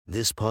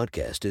This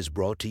podcast is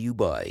brought to you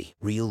by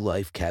Real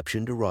Life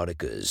Captioned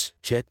Eroticas.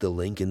 Check the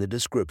link in the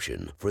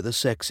description for the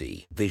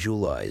sexy,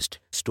 visualized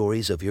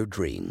stories of your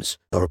dreams.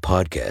 Our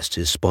podcast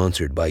is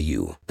sponsored by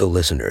you, the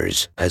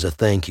listeners. As a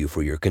thank you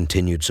for your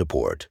continued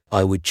support,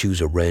 I would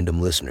choose a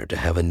random listener to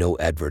have a no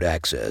advert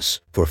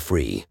access for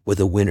free with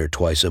a winner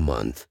twice a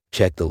month.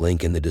 Check the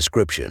link in the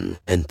description,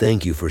 and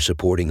thank you for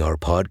supporting our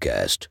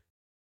podcast.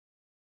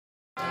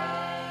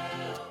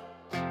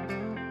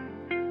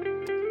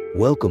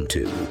 Welcome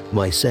to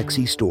My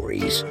Sexy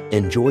Stories.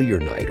 Enjoy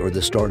your night or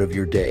the start of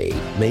your day,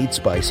 made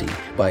spicy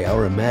by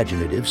our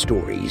imaginative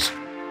stories.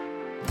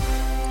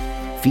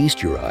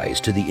 Feast your eyes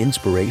to the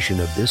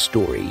inspiration of this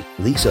story,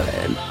 Lisa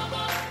Ann.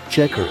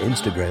 Check her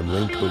Instagram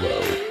linked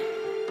below.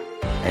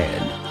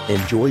 And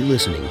enjoy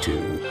listening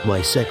to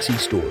My Sexy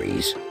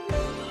Stories.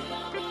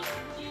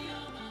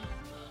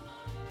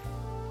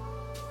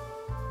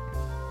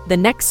 The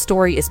next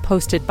story is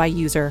posted by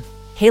user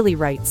Haley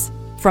writes,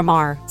 from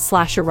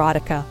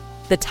r/erotica.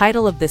 The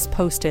title of this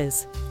post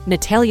is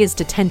Natalia's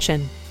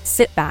Detention.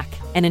 Sit back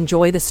and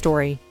enjoy the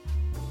story.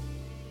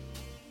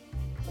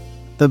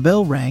 The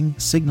bell rang,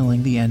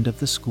 signaling the end of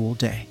the school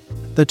day.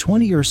 The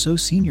 20 or so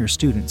senior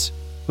students,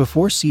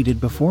 seated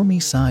before me,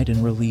 sighed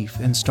in relief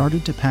and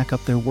started to pack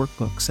up their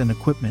workbooks and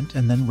equipment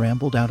and then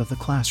rambled out of the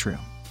classroom,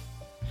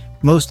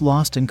 most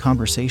lost in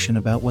conversation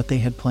about what they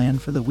had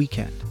planned for the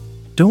weekend.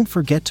 "Don't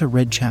forget to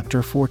read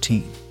chapter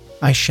 14.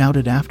 I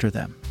shouted after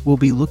them. "We'll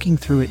be looking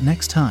through it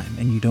next time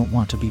and you don't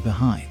want to be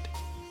behind."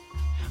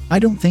 I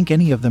don't think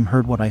any of them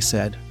heard what I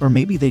said, or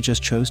maybe they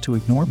just chose to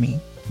ignore me.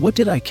 What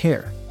did I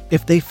care?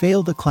 If they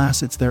fail the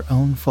class, it's their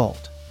own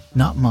fault,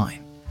 not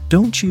mine.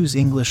 Don't choose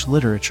English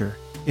literature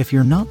if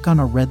you're not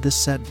gonna read the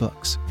set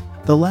books.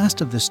 The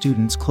last of the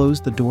students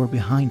closed the door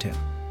behind him,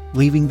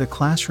 leaving the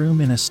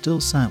classroom in a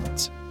still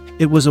silence.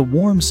 It was a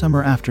warm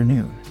summer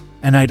afternoon,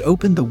 and I'd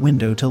opened the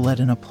window to let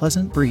in a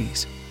pleasant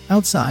breeze.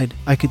 Outside,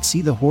 I could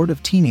see the horde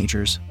of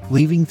teenagers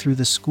leaving through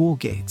the school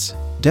gates,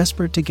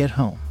 desperate to get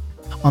home.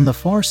 On the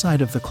far side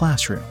of the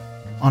classroom,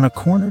 on a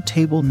corner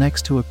table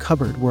next to a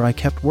cupboard where I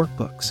kept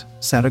workbooks,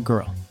 sat a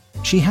girl.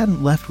 She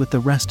hadn't left with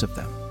the rest of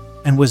them,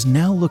 and was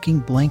now looking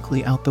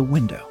blankly out the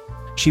window.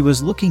 She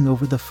was looking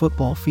over the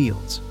football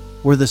fields,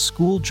 where the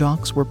school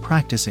jocks were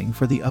practicing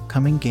for the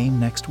upcoming game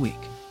next week.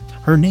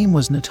 Her name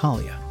was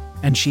Natalia,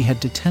 and she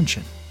had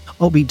detention.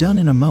 "I'll be done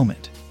in a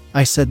moment,"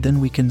 I said, "then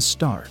we can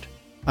start."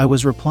 I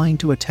was replying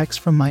to a text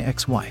from my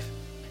ex-wife.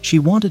 She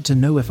wanted to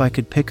know if I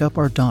could pick up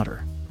our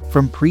daughter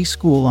from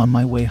preschool on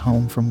my way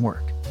home from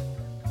work,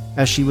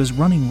 as she was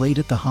running late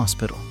at the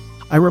hospital.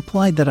 I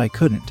replied that I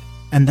couldn't,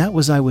 and that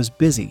I was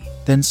busy,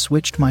 then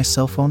switched my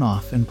cell phone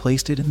off and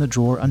placed it in the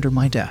drawer under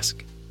my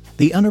desk.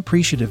 The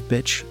unappreciative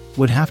bitch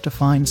would have to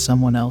find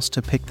someone else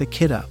to pick the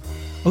kid up.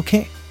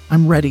 "Okay,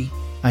 I'm ready,"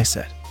 I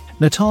said.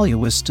 Natalia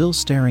was still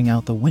staring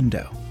out the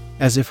window,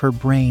 as if her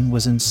brain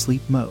was in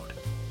sleep mode.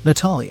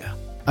 "Natalia."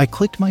 I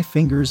clicked my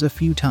fingers a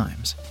few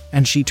times,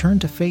 and she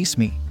turned to face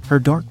me, her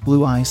dark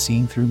blue eyes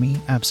seeing through me,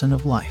 absent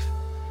of life.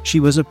 She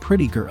was a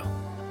pretty girl,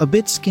 a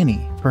bit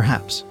skinny,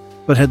 perhaps,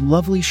 but had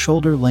lovely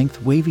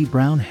shoulder-length wavy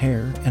brown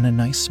hair and a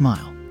nice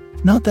smile.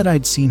 Not that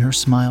I'd seen her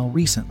smile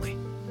recently.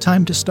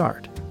 "Time to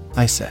start,"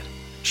 I said.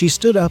 She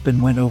stood up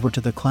and went over to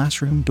the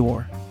classroom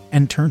door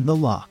and turned the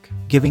lock,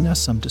 giving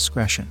us some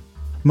discretion.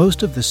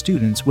 Most of the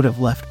students would have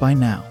left by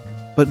now,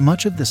 but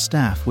much of the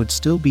staff would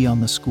still be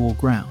on the school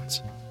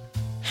grounds.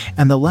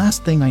 And the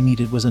last thing I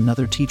needed was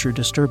another teacher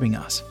disturbing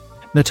us.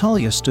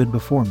 Natalia stood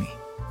before me,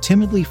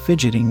 timidly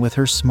fidgeting with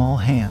her small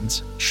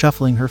hands,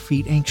 shuffling her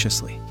feet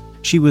anxiously.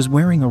 She was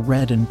wearing a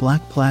red and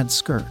black plaid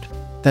skirt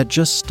that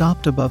just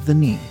stopped above the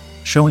knee,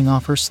 showing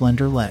off her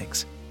slender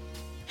legs.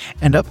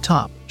 And up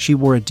top, she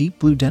wore a deep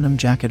blue denim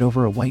jacket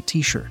over a white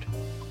t-shirt.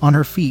 On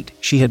her feet,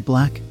 she had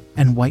black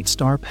and white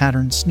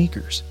star-patterned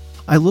sneakers.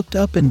 I looked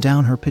up and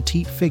down her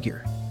petite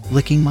figure,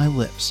 licking my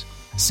lips.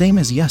 "Same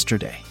as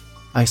yesterday,"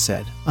 I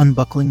said,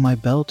 unbuckling my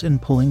belt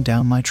and pulling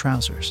down my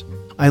trousers.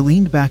 I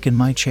leaned back in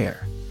my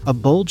chair, a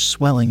bulge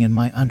swelling in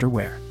my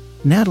underwear.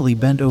 Natalie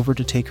bent over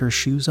to take her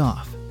shoes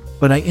off,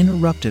 but I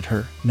interrupted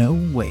her. "No,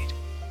 wait.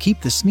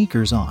 Keep the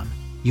sneakers on.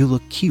 You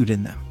look cute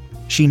in them."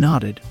 She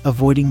nodded,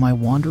 avoiding my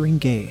wandering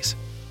gaze,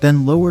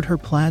 then lowered her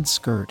plaid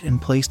skirt and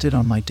placed it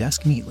on my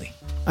desk neatly.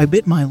 I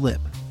bit my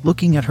lip,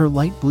 looking at her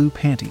light blue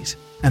panties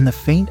and the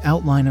faint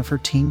outline of her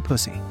teen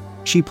pussy.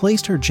 She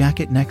placed her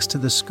jacket next to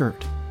the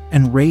skirt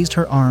and raised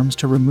her arms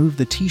to remove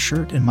the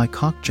t-shirt, and my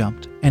cock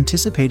jumped,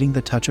 anticipating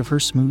the touch of her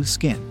smooth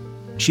skin.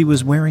 She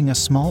was wearing a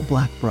small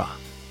black bra,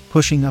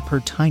 pushing up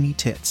her tiny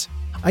tits.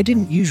 I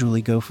didn't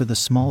usually go for the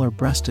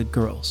smaller-breasted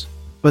girls,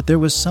 but there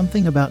was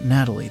something about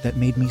Natalie that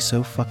made me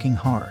so fucking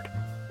hard.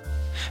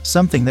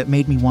 Something that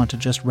made me want to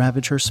just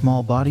ravage her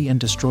small body and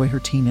destroy her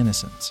teen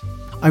innocence.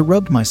 I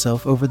rubbed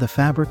myself over the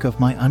fabric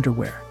of my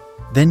underwear,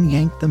 then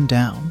yanked them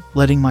down,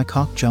 letting my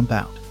cock jump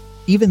out.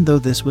 Even though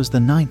this was the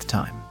 9th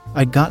time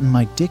I'd gotten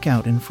my dick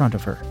out in front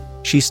of her,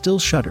 she still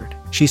shuddered.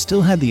 She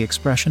still had the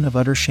expression of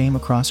utter shame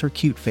across her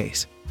cute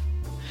face.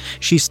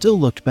 She still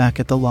looked back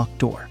at the locked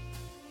door,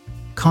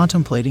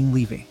 contemplating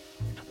leaving.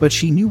 But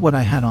she knew what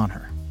I had on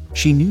her.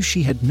 She knew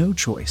she had no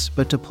choice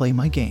but to play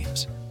my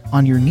games.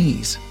 "On your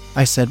knees,"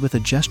 I said with a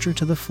gesture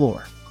to the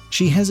floor.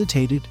 She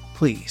hesitated.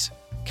 "Please,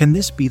 can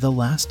this be the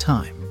last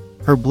time?"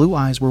 Her blue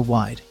eyes were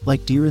wide,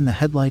 like deer in the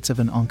headlights of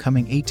an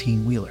oncoming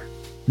 18-wheeler.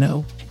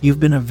 "No, you've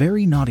been a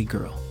very naughty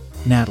girl,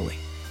 Natalie.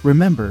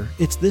 Remember,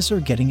 it's this or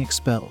getting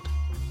expelled."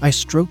 I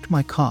stroked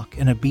my cock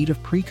and a bead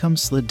of pre-cum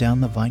slid down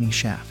the viney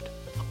shaft.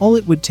 "All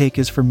it would take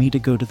is for me to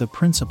go to the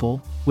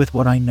principal with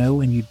what I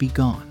know and you'd be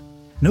gone.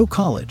 No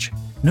college,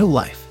 no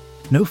life,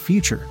 no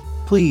future.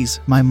 Please,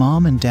 my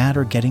mom and dad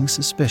are getting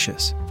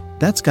suspicious.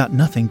 That's got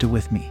nothing to do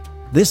with me.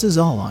 This is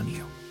all on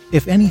you.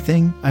 If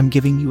anything, I'm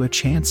giving you a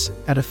chance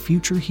at a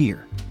future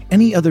here.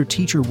 Any other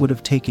teacher would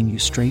have taken you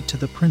straight to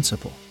the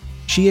principal."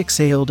 She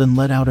exhaled and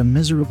let out a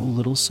miserable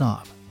little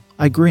sob.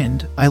 I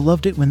grinned. I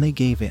loved it when they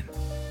gave in,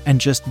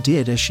 and just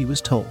did as she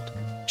was told.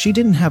 She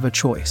didn't have a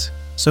choice,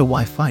 so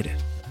why fight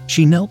it?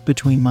 She knelt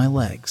between my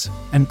legs,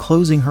 and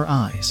closing her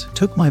eyes,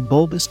 took my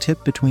bulbous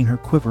tip between her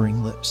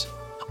quivering lips.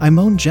 I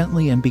moaned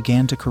gently and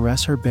began to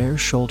caress her bare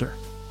shoulder.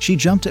 She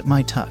jumped at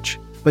my touch,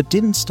 but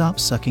didn't stop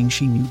sucking.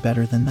 She knew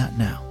better than that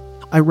now.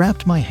 I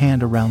wrapped my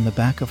hand around the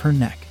back of her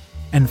neck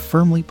and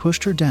firmly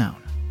pushed her down,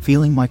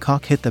 feeling my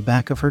cock hit the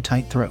back of her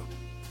tight throat.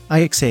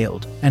 I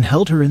exhaled and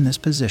held her in this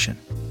position.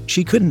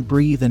 She couldn't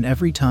breathe, and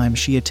every time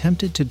she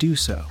attempted to do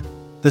so,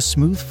 the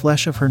smooth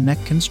flesh of her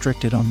neck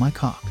constricted on my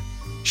cock.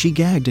 She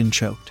gagged and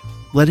choked,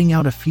 letting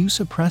out a few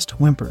suppressed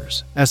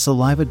whimpers as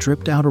saliva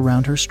dripped out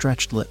around her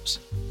stretched lips.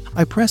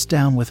 I pressed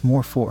down with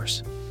more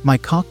force, my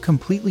cock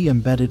completely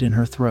embedded in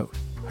her throat,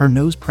 her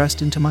nose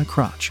pressed into my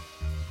crotch,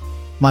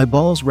 my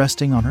balls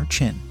resting on her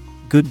chin.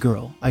 "Good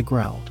girl," I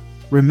growled.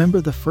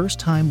 "Remember the first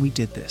time we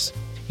did this?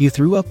 You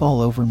threw up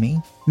all over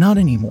me? Not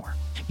anymore.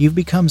 You've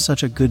become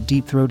such a good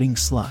deep-throating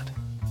slut."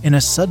 In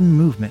a sudden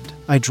movement,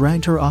 I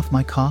dragged her off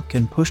my cock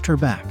and pushed her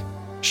back.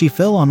 She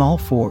fell on all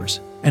fours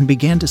and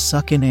began to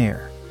suck in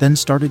air, then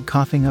started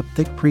coughing up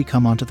thick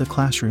pre-cum onto the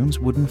classroom's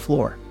wooden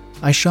floor.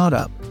 I shot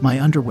up, my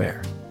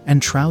underwear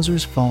and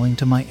trousers falling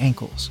to my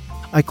ankles.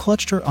 I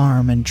clutched her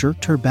arm and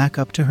jerked her back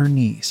up to her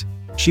knees.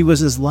 She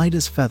was as light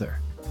as feather,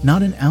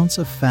 not an ounce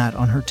of fat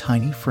on her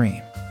tiny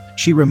frame.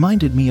 She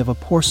reminded me of a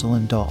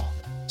porcelain doll,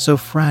 so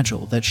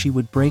fragile that she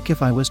would break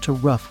if I was too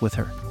rough with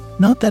her.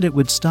 Not that it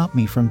would stop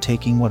me from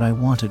taking what I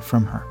wanted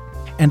from her.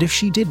 And if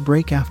she did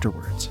break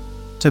afterwards,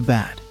 too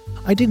bad.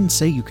 I didn't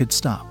say you could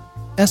stop.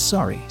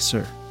 Sorry,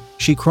 sir."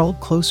 She crawled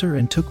closer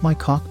and took my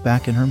cock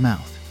back in her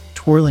mouth,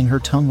 twirling her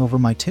tongue over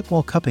my tip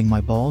while cupping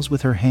my balls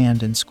with her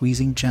hand and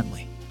squeezing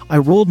gently. I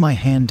rolled my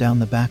hand down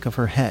the back of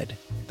her head,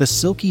 the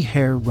silky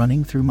hair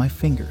running through my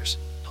fingers.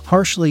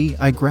 Harshly,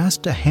 I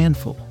grasped a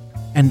handful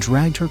and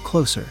dragged her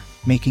closer,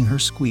 making her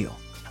squeal.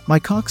 My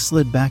cock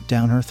slid back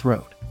down her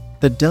throat.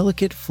 The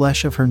delicate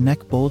flesh of her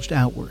neck bulged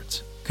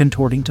outwards,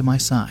 contorting to my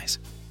size.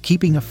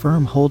 Keeping a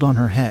firm hold on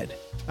her head,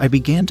 I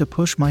began to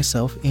push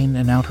myself in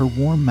and out her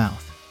warm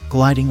mouth,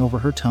 gliding over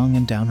her tongue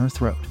and down her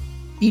throat.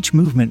 Each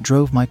movement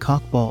drove my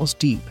cock balls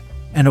deep,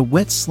 and a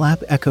wet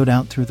slap echoed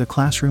out through the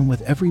classroom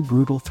with every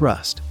brutal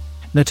thrust.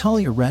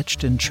 Natalia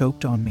retched and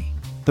choked on me,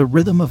 the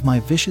rhythm of my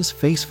vicious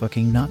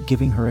face-fucking not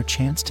giving her a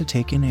chance to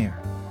take in air.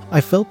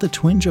 I felt the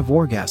twinge of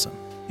orgasm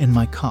in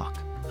my cock,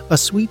 a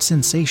sweet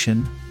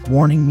sensation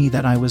warning me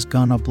that I was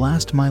gonna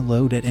blast my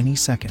load at any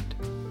second.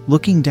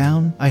 Looking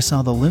down, I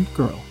saw the limp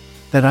girl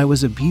that I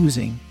was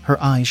abusing,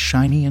 her eyes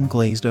shiny and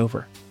glazed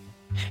over,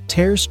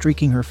 tears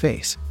streaking her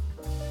face,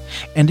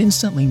 and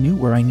instantly knew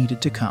where I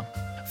needed to come.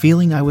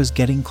 Feeling I was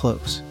getting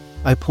close,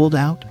 I pulled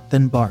out,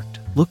 then barked,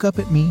 "Look up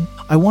at me,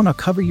 I want to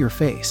cover your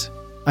face."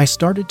 I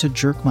started to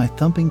jerk my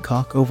thumping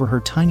cock over her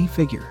tiny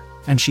figure,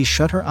 and she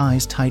shut her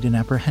eyes tight in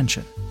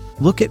apprehension.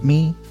 "Look at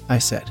me," I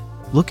said.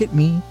 "Look at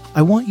me,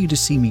 I want you to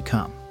see me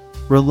come."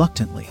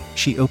 Reluctantly,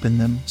 she opened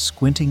them,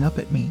 squinting up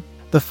at me.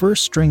 The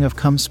first string of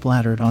cum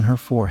splattered on her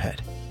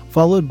forehead,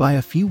 followed by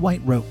a few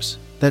white ropes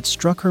that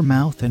struck her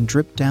mouth and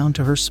dripped down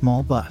to her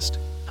small bust.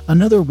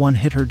 Another one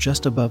hit her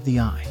just above the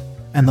eye,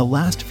 and the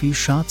last few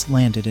shots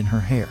landed in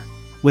her hair.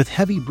 With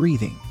heavy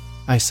breathing,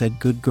 I said,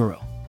 "Good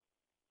girl."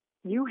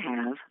 You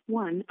have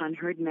one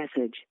unheard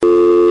message.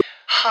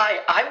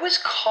 Hi, I was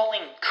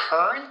calling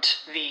Current,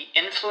 the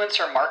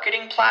influencer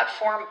marketing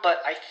platform,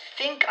 but I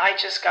think I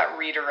just got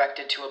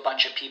redirected to a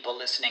bunch of people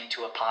listening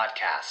to a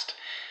podcast.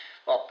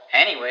 Well,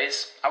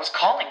 anyways, I was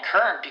calling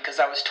Current because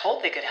I was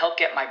told they could help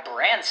get my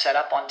brand set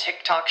up on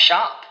TikTok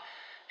Shop,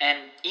 and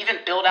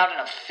even build out an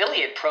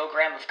affiliate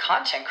program of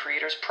content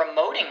creators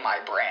promoting my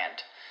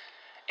brand,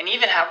 and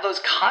even have those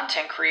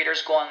content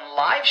creators go on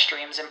live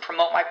streams and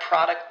promote my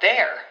product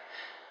there.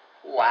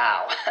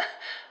 Wow,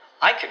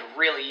 I could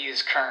really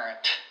use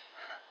Current.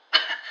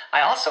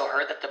 I also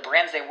heard that the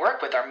brands they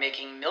work with are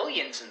making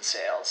millions in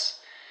sales.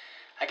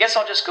 I guess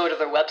I'll just go to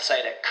their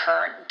website at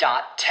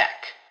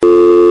current.tech.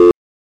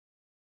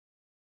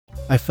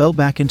 I fell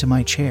back into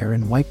my chair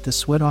and wiped the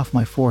sweat off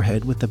my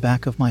forehead with the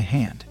back of my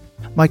hand.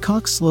 My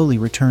cock slowly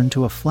returned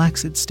to a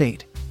flaccid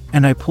state,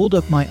 and I pulled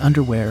up my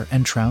underwear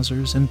and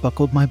trousers and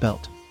buckled my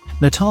belt.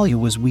 Natalia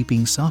was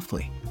weeping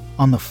softly,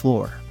 on the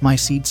floor, my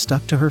seed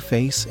stuck to her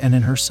face and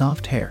in her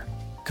soft hair.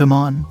 "Come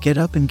on, get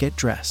up and get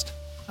dressed.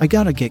 I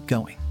gotta get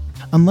going.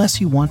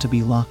 Unless you want to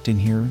be locked in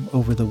here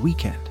over the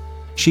weekend."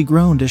 She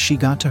groaned as she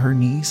got to her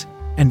knees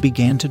and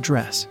began to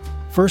dress.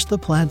 First the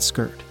plaid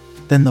skirt,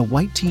 then the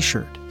white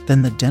t-shirt,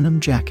 then the denim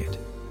jacket.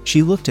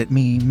 She looked at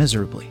me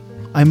miserably.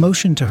 I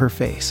motioned to her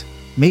face.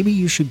 "Maybe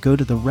you should go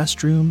to the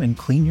restroom and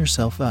clean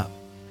yourself up."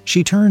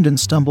 She turned and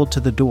stumbled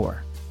to the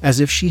door, as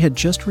if she had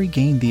just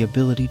regained the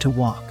ability to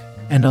walk,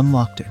 and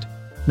unlocked it.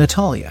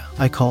 "Natalia,"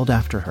 I called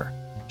after her.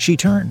 She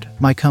turned,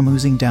 my cum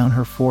oozing down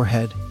her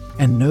forehead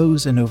and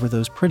nose and over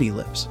those pretty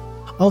lips.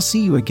 "I'll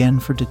see you again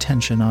for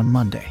detention on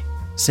Monday.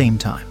 Same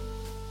time."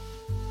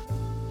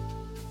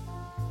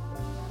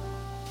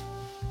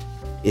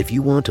 If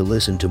you want to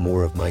listen to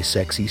more of my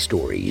sexy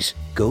stories,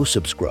 go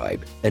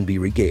subscribe and be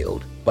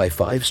regaled by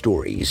 5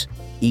 stories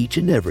each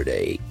and every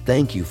day.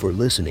 Thank you for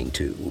listening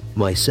to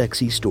My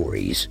Sexy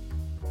Stories.